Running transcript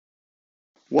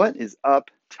What is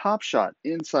up, Top Shot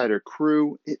Insider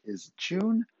crew? It is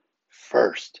June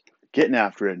 1st. Getting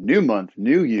after it. New month,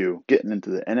 new you. Getting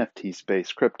into the NFT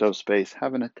space, crypto space,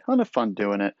 having a ton of fun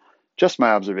doing it. Just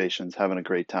my observations, having a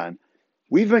great time.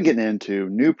 We've been getting into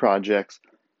new projects,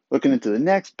 looking into the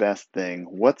next best thing.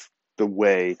 What's the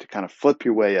way to kind of flip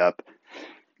your way up,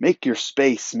 make your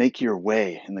space, make your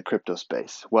way in the crypto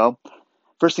space? Well,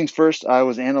 first things first, I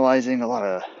was analyzing a lot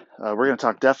of, we're going to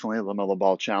talk definitely LaMelo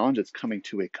Ball Challenge. It's coming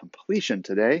to a completion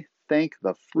today. Thank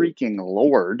the freaking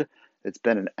Lord. It's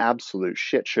been an absolute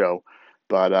shit show.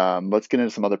 But let's get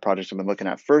into some other projects I've been looking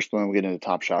at first, and then we'll get into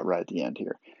Top Shot right at the end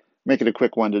here. Make it a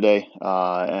quick one today.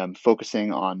 I'm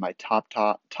focusing on my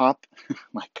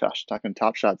my gosh, talking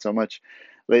Top Shot so much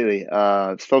lately.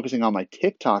 It's focusing on my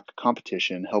TikTok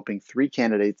competition, helping 3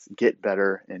 candidates get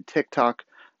better in TikTok,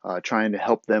 trying to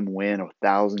help them win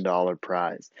 $1,000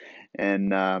 prize.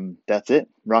 And that's it,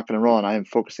 rocking and rolling. I am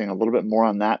focusing a little bit more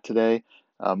on that today.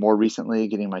 More recently,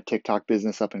 getting my TikTok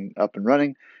business up and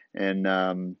running,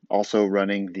 and also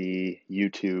running the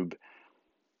YouTube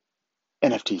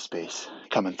NFT space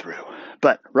coming through.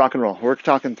 But rock and roll. We're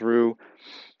talking through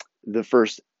the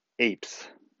first apes,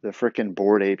 the frickin'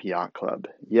 Bored Ape Yacht Club.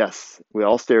 Yes, we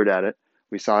all stared at it.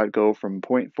 We saw it go from zero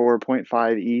point 0.4, zero point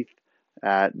 0.5 ETH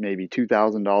at maybe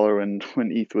 $2,000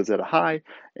 when ETH was at a high,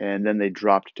 and then they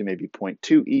dropped to maybe zero point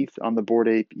 0.2 ETH on the Bored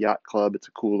Ape Yacht Club. It's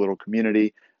a cool little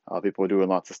community. People are doing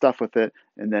lots of stuff with it,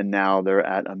 and then now they're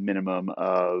at a minimum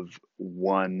of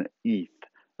 1 ETH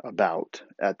about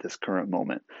at this current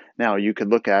moment. Now you could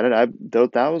look at it.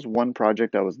 That was one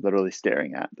project I was literally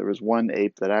staring at. There was one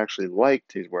ape that I actually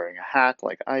liked. He's wearing a hat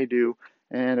like I do,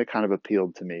 and it kind of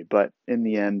appealed to me. But in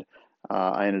the end,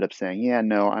 I ended up saying, yeah,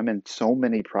 no, I'm in so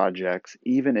many projects.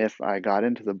 Even if I got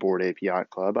into the Bored Ape Yacht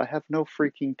Club, I have no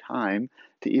freaking time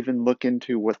to even look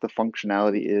into what the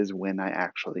functionality is when I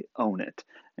actually own it.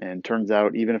 And turns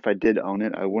out, even if I did own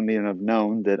it, I wouldn't even have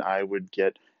known that I would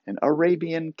get an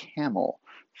Arabian camel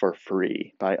for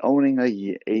free by owning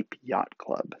a ape yacht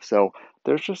club. So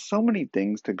there's just so many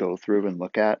things to go through and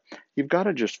look at. You've got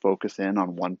to just focus in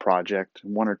on one project,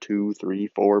 one or two, three,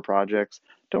 four projects.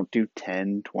 Don't do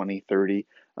 10, 20, 30,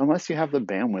 unless you have the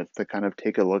bandwidth to kind of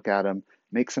take a look at them,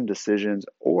 make some decisions,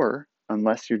 or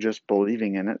unless you're just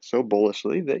believing in it so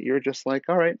bullishly that you're just like,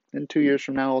 all right, in 2 years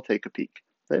from now, I'll take a peek.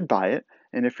 Then buy it.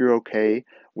 And if you're okay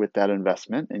with that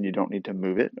investment and you don't need to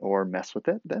move it or mess with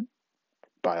it, then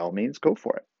by all means, go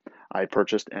for it. I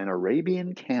purchased an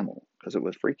Arabian camel because it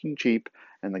was freaking cheap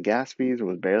and the gas fees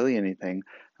was barely anything,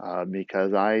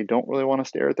 because I don't really want to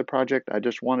stare at the project. I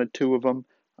just wanted two of them.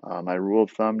 My rule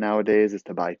of thumb nowadays is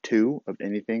to buy two of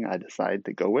anything I decide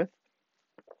to go with.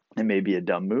 It may be a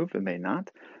dumb move, it may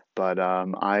not, but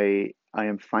I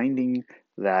am finding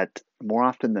that more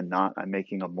often than not, I'm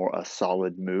making a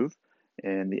solid move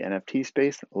in the NFT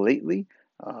space lately.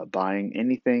 Buying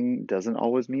anything doesn't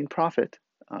always mean profit.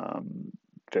 Um,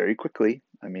 Very quickly.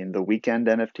 I mean, the weekend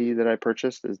NFT that I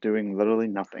purchased is doing literally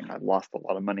nothing. I've lost a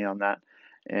lot of money on that,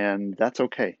 and that's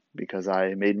okay because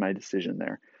I made my decision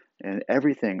there. And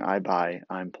everything I buy,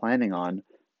 I'm planning on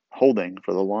holding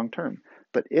for the long term.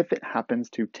 But if it happens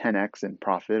to 10x in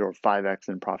profit or 5x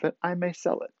in profit, I may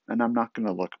sell it and I'm not going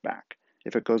to look back.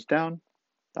 If it goes down,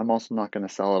 I'm also not going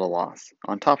to sell at a loss.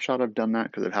 On Top Shot, I've done that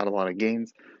because I've had a lot of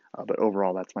gains, but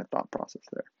overall, that's my thought process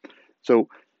there. So,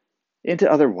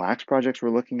 into other wax projects we're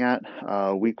looking at,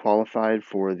 we qualified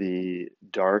for the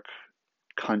Dark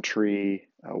Country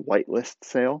whitelist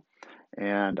sale,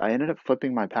 and I ended up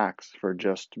flipping my packs for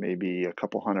just maybe a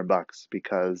couple $100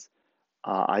 because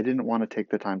I didn't want to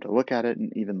take the time to look at it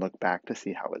and even look back to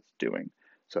see how it's doing.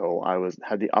 So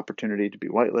had the opportunity to be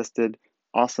whitelisted,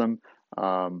 awesome.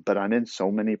 But I'm in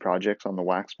so many projects on the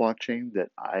Wax blockchain that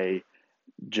I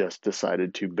just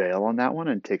decided to bail on that one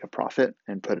and take a profit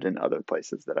and put it in other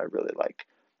places that I really like.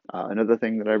 Another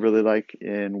thing that I really like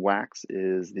in Wax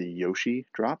is the Yoshi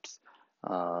drops.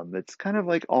 It's kind of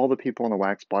like all the people on the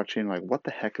Wax blockchain, like, what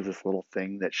the heck is this little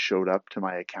thing that showed up to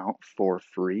my account for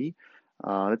free?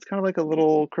 It's kind of like a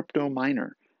little crypto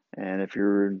miner. And if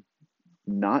you're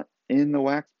not in the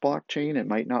Wax blockchain, it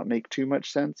might not make too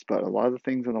much sense, but a lot of the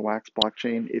things on the Wax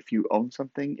blockchain, if you own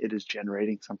something, it is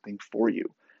generating something for you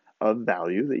of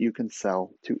value that you can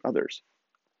sell to others.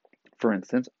 For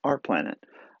instance, our planet.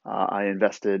 I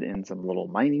invested in some little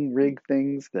mining rig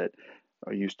things that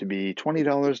used to be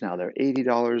 $20, now they're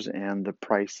 $80, and the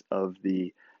price of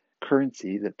the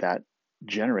currency that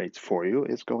generates for you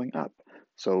is going up.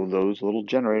 So those little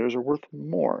generators are worth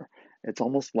more. It's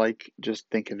almost like, just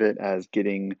think of it as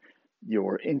getting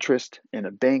your interest in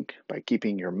a bank by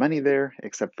keeping your money there,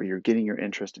 except for you're getting your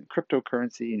interest in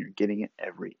cryptocurrency and you're getting it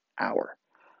every hour.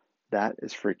 That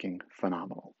is freaking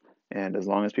phenomenal. And as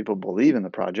long as people believe in the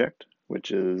project,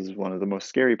 which is one of the most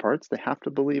scary parts, they have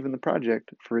to believe in the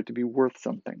project for it to be worth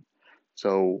something.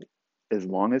 So as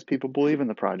long as people believe in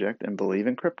the project and believe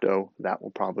in crypto, that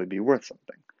will probably be worth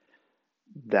something.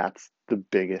 That's the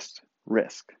biggest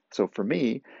risk. So for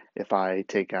me, if I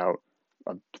take out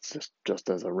just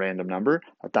as a random number,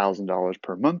 $1,000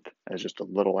 per month as just a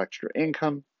little extra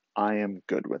income, I am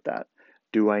good with that.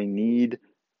 Do I need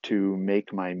to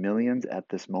make my millions at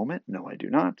this moment? No, I do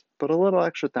not. But a little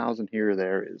extra thousand here or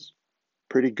there is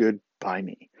pretty good by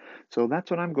me. So that's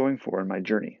what I'm going for in my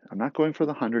journey. I'm not going for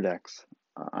the 100x.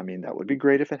 I mean, that would be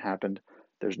great if it happened.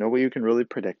 There's no way you can really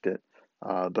predict it.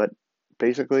 But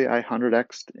basically, I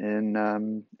 100x'd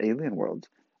in Alien Worlds,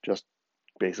 just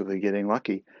basically getting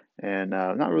lucky. And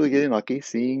not really getting lucky,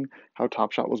 seeing how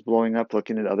Top Shot was blowing up,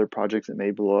 looking at other projects that may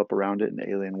blow up around it, and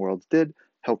Alien Worlds did,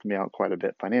 helped me out quite a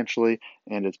bit financially.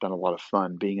 And it's been a lot of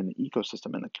fun being in the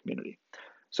ecosystem and the community.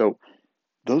 So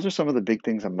those are some of the big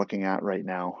things I'm looking at right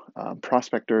now.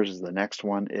 Prospectors is the next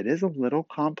one. It is a little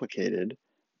complicated,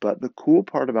 but the cool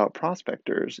part about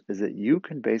prospectors is that you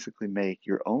can basically make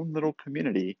your own little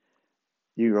community,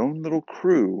 your own little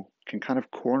crew can kind of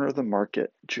corner the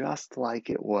market just like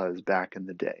it was back in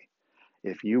the day.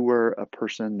 If you were a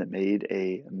person that made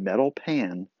a metal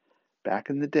pan back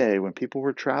in the day when people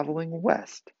were traveling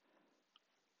west,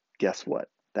 guess what?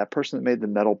 That person that made the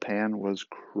metal pan was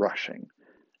crushing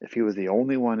if he was the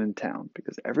only one in town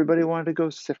because everybody wanted to go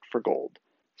sift for gold.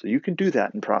 So you can do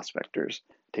that in prospectors.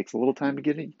 It takes a little time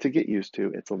to get used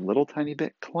to. It's a little tiny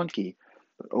bit clunky,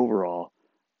 but overall,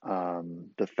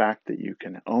 the fact that you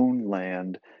can own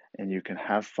land and you can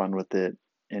have fun with it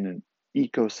in an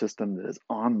ecosystem that is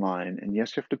online, and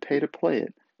yes, you have to pay to play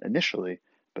it initially,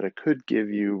 but it could give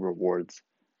you rewards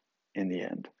in the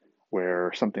end,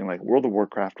 where something like World of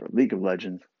Warcraft or League of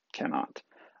Legends cannot,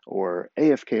 or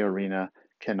AFK Arena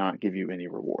cannot give you any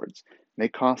rewards. They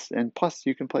cost, and plus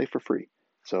you can play for free.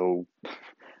 So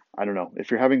I don't know.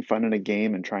 If you're having fun in a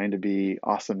game and trying to be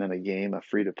awesome in a game, a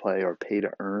free to play or pay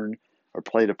to earn or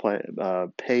pay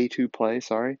to play,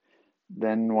 sorry,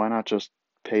 then why not just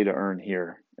pay to earn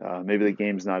here? Maybe the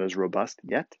game's not as robust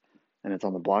yet, and it's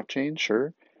on the blockchain,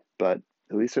 sure, but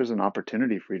at least there's an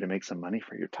opportunity for you to make some money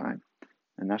for your time,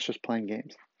 and that's just playing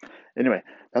games. Anyway,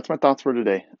 that's my thoughts for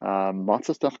today. Lots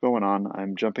of stuff going on.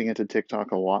 I'm jumping into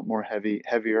TikTok a lot more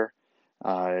heavier.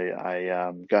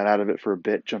 I got out of it for a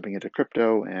bit, jumping into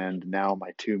crypto, and now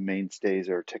my two mainstays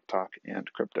are TikTok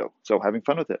and crypto. So having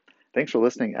fun with it. Thanks for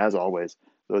listening, as always.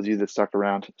 Those of you that stuck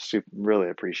around, really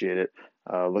appreciate it.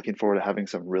 Looking forward to having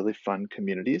some really fun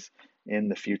communities in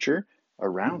the future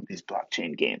around these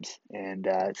blockchain games. And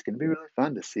it's going to be really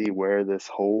fun to see where this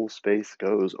whole space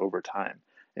goes over time.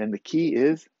 And the key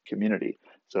is community.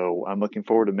 So I'm looking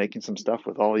forward to making some stuff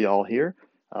with all y'all here.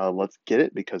 Let's get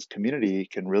it because community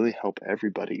can really help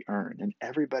everybody earn and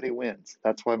everybody wins.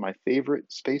 That's why my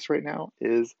favorite space right now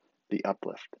is the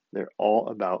uplift. They're all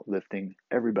about lifting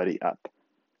everybody up.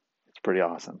 It's pretty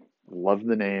awesome. Love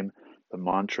the name, the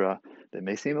mantra. They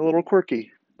may seem a little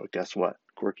quirky, but guess what?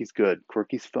 Quirky's good.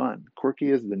 Quirky's fun. Quirky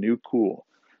is the new cool.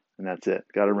 And that's it.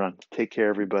 Got to run. Take care,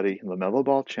 everybody. LaMelo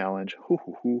Ball Challenge. Hoo,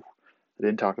 hoo, hoo. I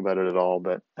didn't talk about it at all,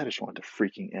 but I just want it to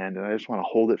freaking end, and I just want to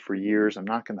hold it for years. I'm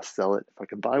not going to sell it. If I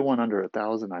could buy one under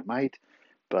 1,000, I might,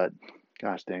 but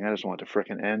gosh dang, I just want it to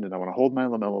freaking end, and I want to hold my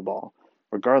LaMelo Ball,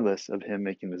 regardless of him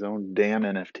making his own damn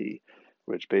NFT,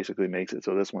 which basically makes it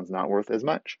so this one's not worth as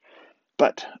much.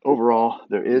 But overall,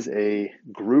 there is a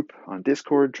group on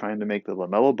Discord trying to make the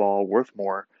LaMelo Ball worth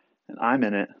more, and I'm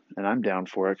in it, and I'm down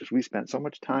for it because we spent so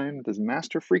much time with this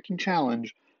master freaking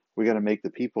challenge. We got to make the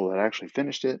people that actually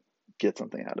finished it get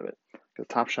something out of it. Because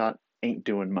Top Shot ain't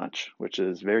doing much, which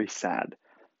is very sad.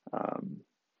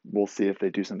 We'll see if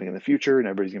they do something in the future, and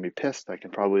everybody's gonna be pissed. I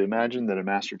can probably imagine that a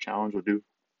master challenge will do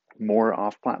more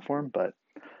off-platform, but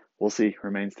we'll see.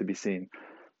 Remains to be seen.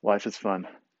 Life is fun.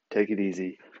 Take it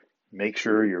easy. Make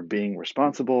sure you're being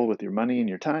responsible with your money and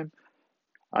your time.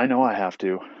 I know I have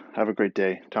to. Have a great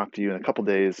day. Talk to you in a couple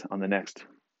days on the next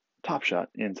Top Shot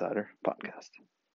Insider podcast.